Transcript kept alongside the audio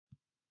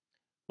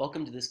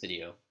Welcome to this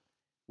video.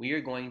 We are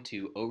going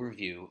to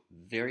overview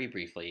very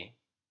briefly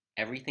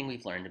everything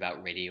we've learned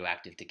about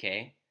radioactive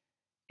decay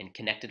and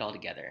connect it all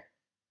together.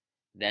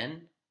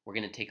 Then we're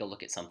going to take a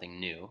look at something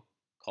new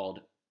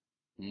called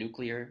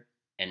nuclear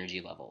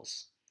energy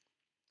levels.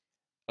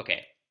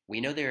 Okay,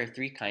 we know there are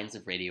three kinds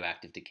of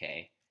radioactive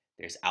decay.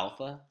 There's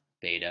alpha,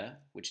 beta,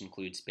 which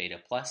includes beta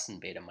plus and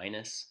beta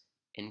minus,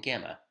 and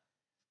gamma.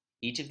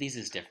 Each of these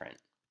is different.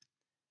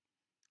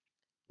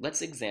 Let's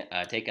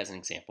take as an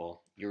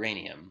example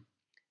uranium.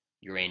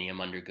 Uranium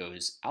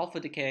undergoes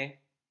alpha decay,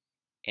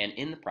 and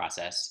in the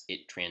process,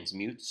 it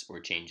transmutes or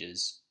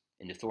changes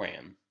into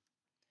thorium.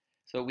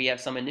 So we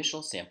have some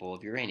initial sample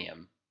of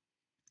uranium.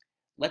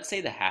 Let's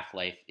say the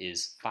half-life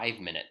is 5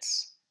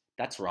 minutes.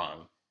 That's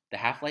wrong. The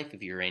half-life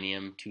of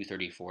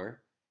uranium-234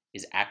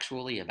 is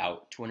actually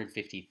about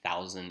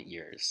 250,000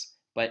 years.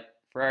 But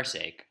for our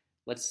sake,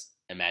 let's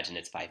imagine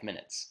it's 5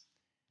 minutes.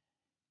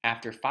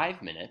 After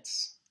 5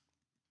 minutes,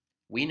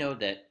 we know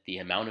that the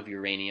amount of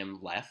uranium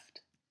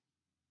left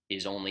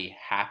is only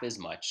half as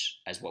much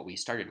as what we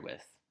started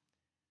with.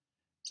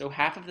 So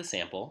half of the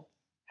sample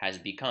has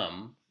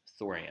become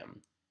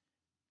thorium.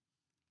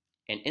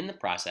 And in the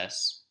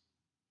process,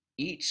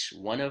 each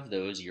one of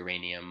those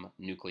uranium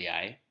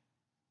nuclei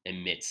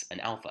emits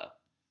an alpha.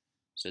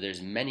 So there's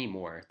many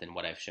more than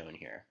what I've shown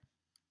here.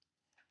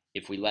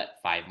 If we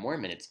let 5 more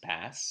minutes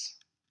pass,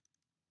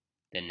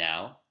 then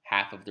now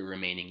half of the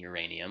remaining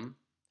uranium,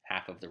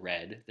 half of the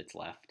red that's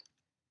left,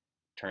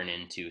 turn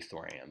into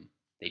thorium.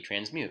 They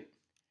transmute.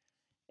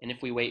 And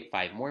if we wait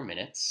 5 more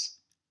minutes,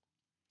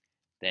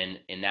 then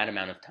in that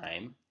amount of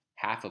time,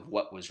 half of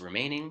what was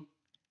remaining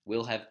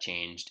will have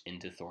changed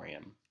into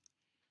thorium.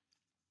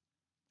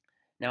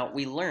 Now,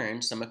 we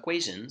learned some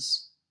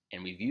equations,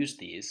 and we've used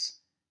these,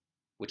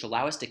 which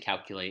allow us to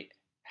calculate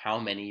how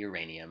many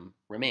uranium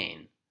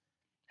remain.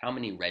 How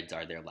many reds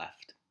are there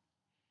left?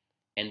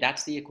 And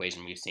that's the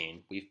equation we've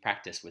seen. We've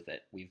practiced with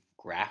it. We've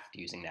graphed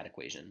using that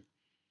equation.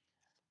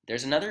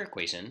 There's another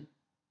equation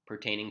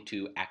pertaining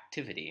to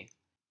activity.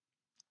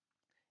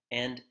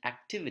 And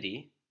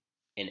activity,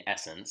 in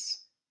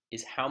essence,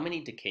 is how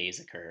many decays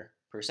occur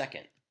per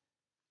second.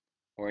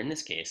 Or in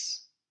this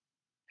case,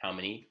 how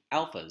many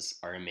alphas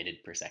are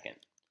emitted per second.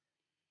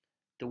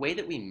 The way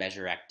that we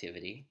measure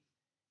activity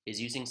is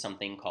using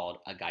something called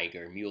a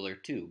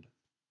Geiger-Müller tube.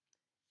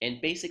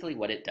 And basically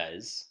what it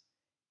does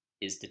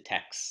is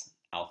detects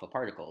alpha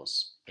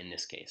particles, in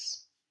this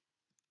case.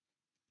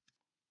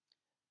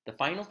 The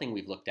final thing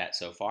we've looked at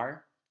so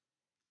far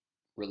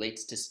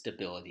relates to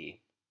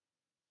stability.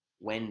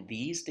 When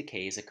these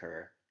decays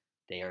occur,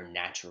 they are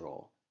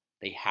natural.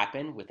 They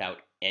happen without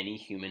any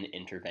human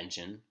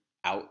intervention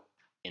out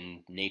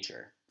in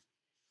nature.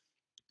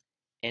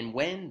 And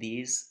when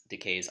these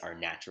decays are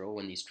natural,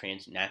 when these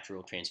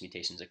natural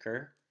transmutations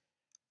occur,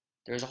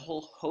 there's a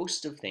whole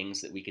host of things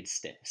that we could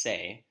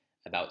say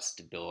about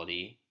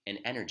stability and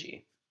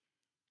energy.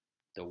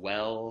 The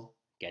well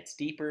gets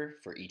deeper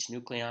for each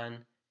nucleon.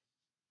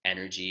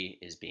 Energy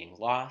is being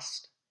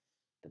lost,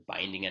 the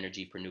binding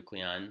energy per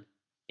nucleon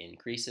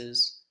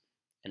increases,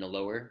 and a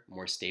lower,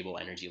 more stable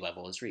energy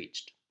level is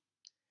reached.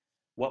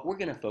 What we're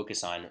going to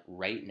focus on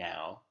right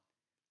now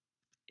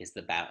is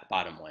the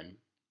bottom one.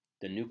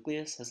 The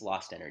nucleus has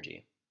lost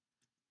energy.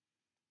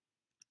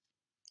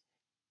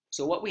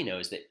 So what we know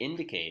is that in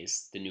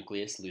decays, the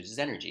nucleus loses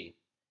energy,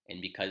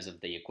 and because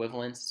of the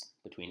equivalence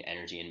between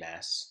energy and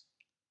mass,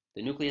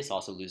 the nucleus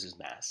also loses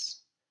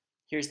mass.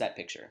 Here's that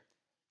picture.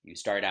 You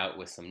start out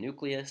with some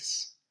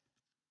nucleus,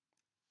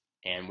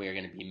 and we're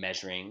going to be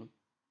measuring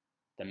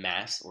the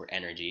mass or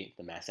energy,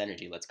 the mass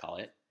energy, let's call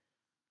it,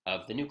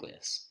 of the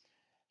nucleus.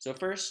 So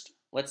first,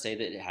 let's say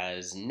that it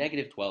has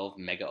negative 12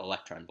 mega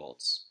electron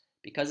volts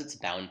because it's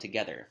bound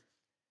together.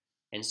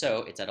 And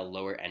so it's at a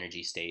lower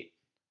energy state,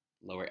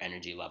 lower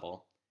energy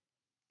level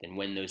than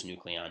when those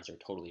nucleons are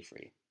totally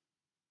free.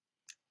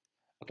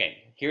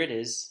 Okay, here it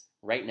is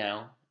right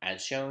now,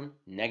 as shown,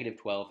 negative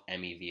 12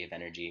 MeV of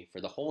energy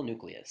for the whole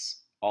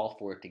nucleus. All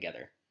four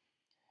together.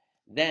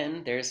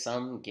 Then there's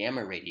some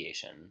gamma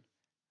radiation.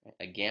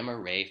 A gamma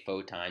ray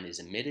photon is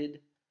emitted,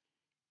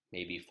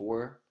 maybe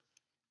 4,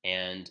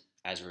 and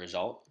as a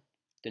result,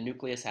 the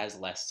nucleus has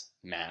less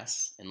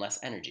mass and less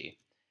energy.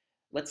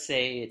 Let's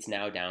say it's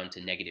now down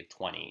to negative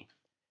 20,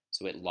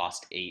 so it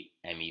lost 8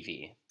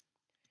 MeV.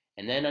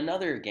 And then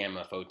another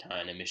gamma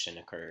photon emission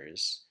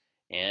occurs,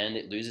 and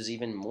it loses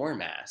even more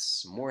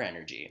mass, more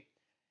energy.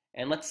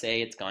 And let's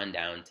say it's gone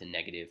down to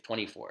negative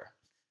 24.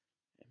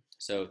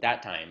 So at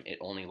that time, it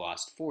only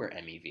lost 4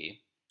 MeV.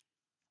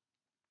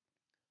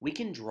 We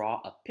can draw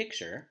a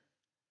picture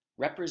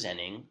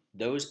representing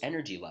those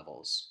energy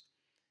levels.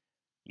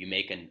 You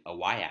make a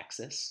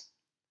y-axis,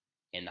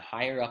 and the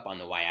higher up on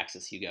the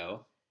y-axis you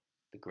go,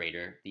 the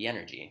greater the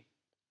energy.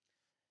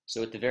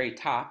 So at the very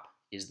top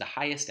is the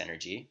highest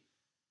energy,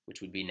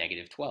 which would be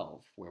negative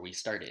 12, where we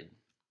started.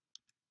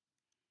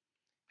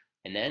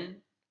 And then,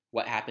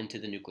 what happened to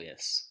the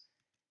nucleus?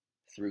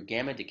 Through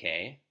gamma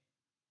decay,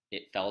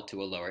 it fell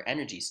to a lower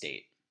energy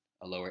state,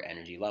 a lower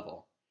energy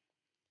level.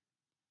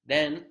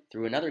 Then,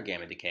 through another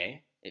gamma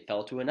decay, it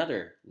fell to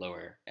another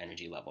lower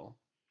energy level.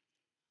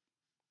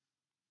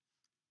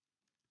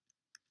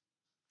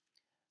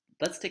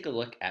 Let's take a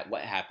look at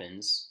what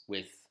happens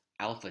with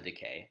alpha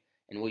decay,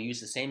 and we'll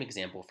use the same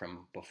example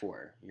from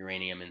before,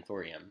 uranium and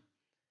thorium.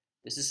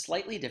 This is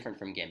slightly different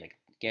from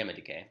gamma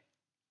decay.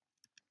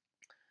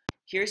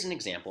 Here's an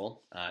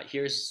example.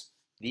 Here's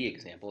the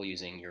example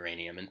using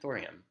uranium and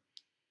thorium.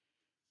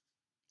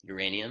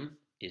 Uranium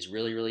is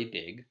really, really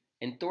big,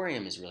 and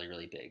thorium is really,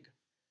 really big.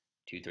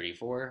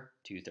 234,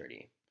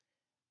 230.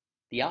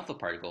 The alpha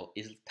particle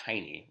is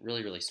tiny,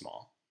 really, really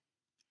small.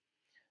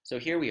 So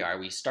here we are,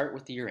 we start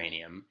with the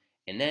uranium,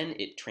 and then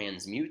it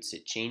transmutes,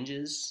 it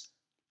changes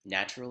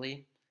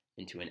naturally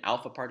into an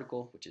alpha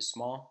particle, which is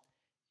small,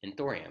 and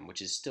thorium,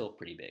 which is still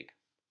pretty big.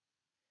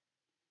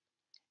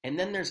 And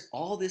then there's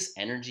all this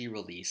energy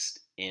released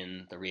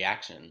in the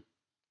reaction.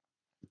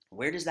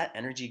 Where does that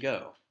energy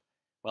go?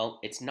 Well,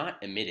 it's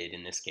not emitted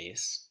in this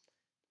case.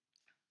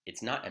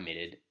 It's not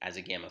emitted as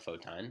a gamma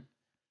photon.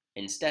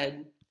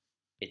 Instead,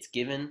 it's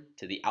given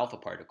to the alpha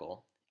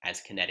particle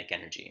as kinetic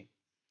energy.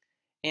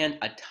 And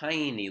a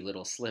tiny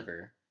little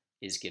sliver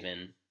is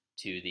given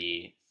to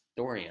the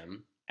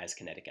thorium as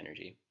kinetic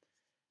energy.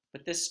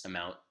 But this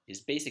amount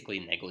is basically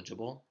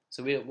negligible,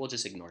 so we'll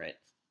just ignore it.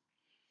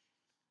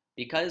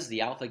 Because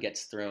the alpha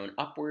gets thrown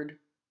upward,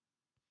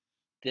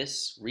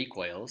 this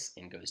recoils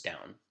and goes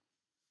down.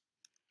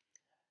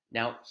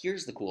 Now,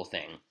 here's the cool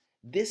thing.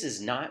 This is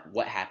not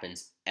what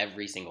happens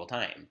every single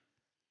time.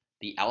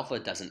 The alpha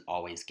doesn't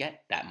always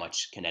get that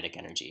much kinetic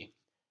energy.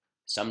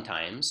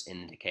 Sometimes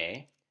in the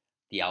decay,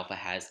 the alpha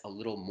has a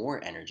little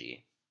more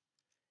energy,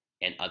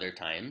 and other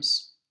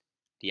times,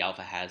 the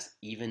alpha has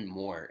even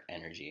more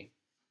energy.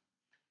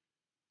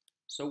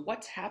 So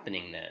what's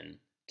happening then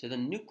to the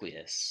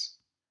nucleus,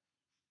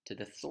 to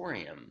the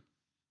thorium?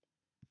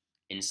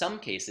 In some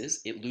cases,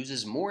 it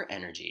loses more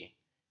energy,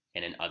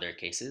 and in other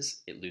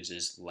cases, it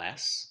loses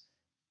less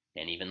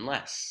and even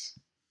less.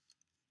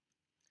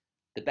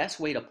 The best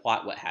way to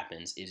plot what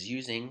happens is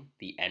using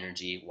the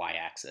energy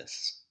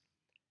y-axis.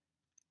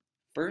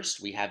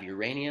 First, we have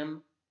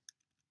uranium,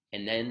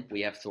 and then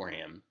we have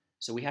thorium,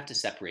 so we have to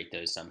separate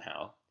those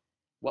somehow.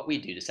 What we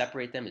do to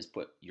separate them is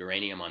put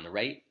uranium on the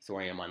right,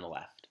 thorium on the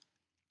left.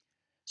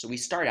 So we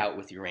start out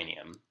with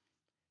uranium,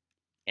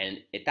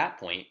 and at that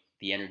point,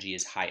 the energy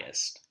is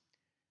highest.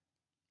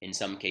 In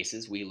some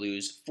cases, we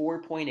lose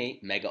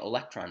 4.8 mega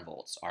electron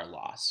volts are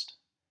lost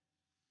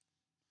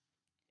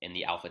in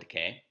the alpha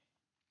decay,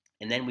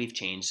 and then we've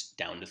changed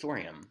down to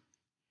thorium.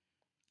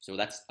 So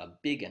that's a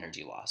big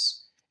energy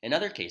loss. In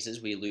other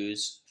cases, we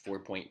lose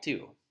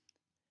 4.2,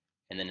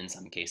 and then in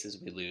some cases,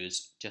 we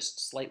lose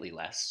just slightly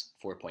less,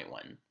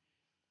 4.1.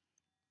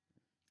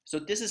 So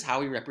this is how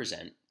we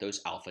represent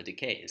those alpha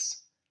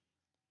decays.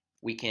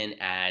 We can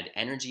add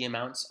energy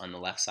amounts on the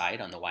left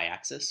side on the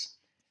y-axis.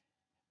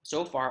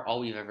 So far, all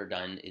we've ever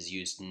done is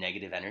used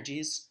negative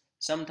energies.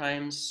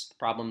 Sometimes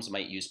problems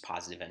might use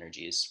positive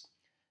energies.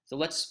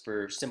 So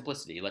for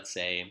simplicity, let's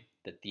say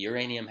that the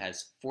uranium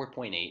has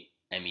 4.8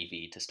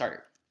 MeV to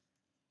start.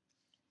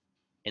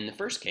 In the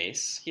first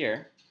case,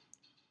 here,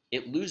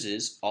 it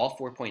loses all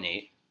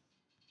 4.8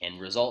 and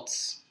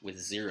results with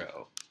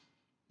 0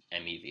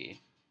 MeV.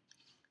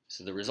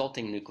 So the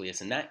resulting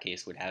nucleus in that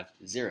case would have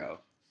 0.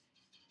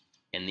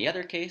 In the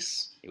other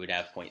case, it would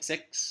have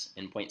 0.6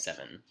 and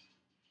 0.7.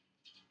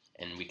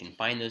 And we can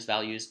find those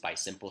values by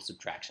simple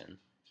subtraction.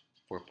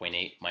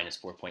 4.8 minus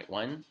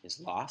 4.1 is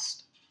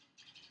lost.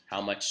 How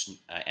much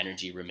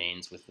energy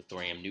remains with the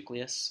thorium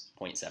nucleus?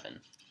 0.7.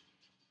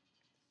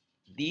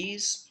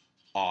 These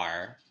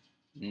are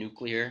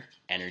nuclear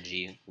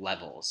energy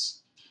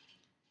levels.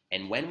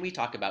 And when we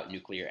talk about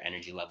nuclear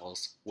energy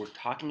levels, we're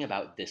talking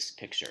about this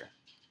picture.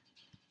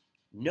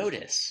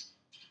 Notice,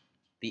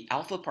 the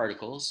alpha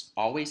particles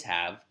always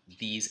have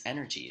these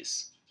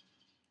energies.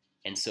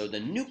 And so the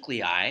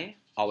nuclei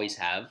always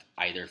have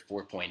either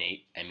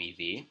 4.8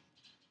 MeV,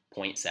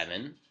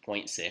 0.7,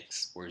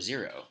 0.6, or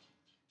 0.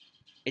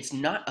 It's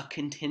not a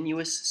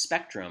continuous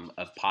spectrum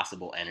of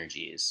possible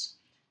energies.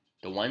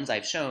 The ones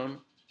I've shown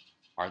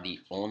are the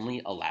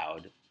only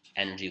allowed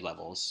energy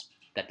levels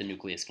that the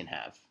nucleus can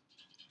have.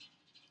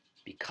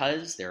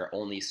 Because there are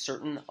only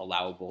certain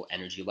allowable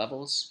energy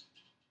levels,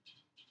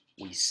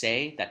 we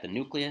say that the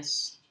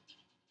nucleus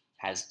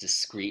has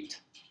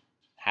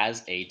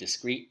a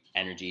discrete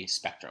energy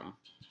spectrum.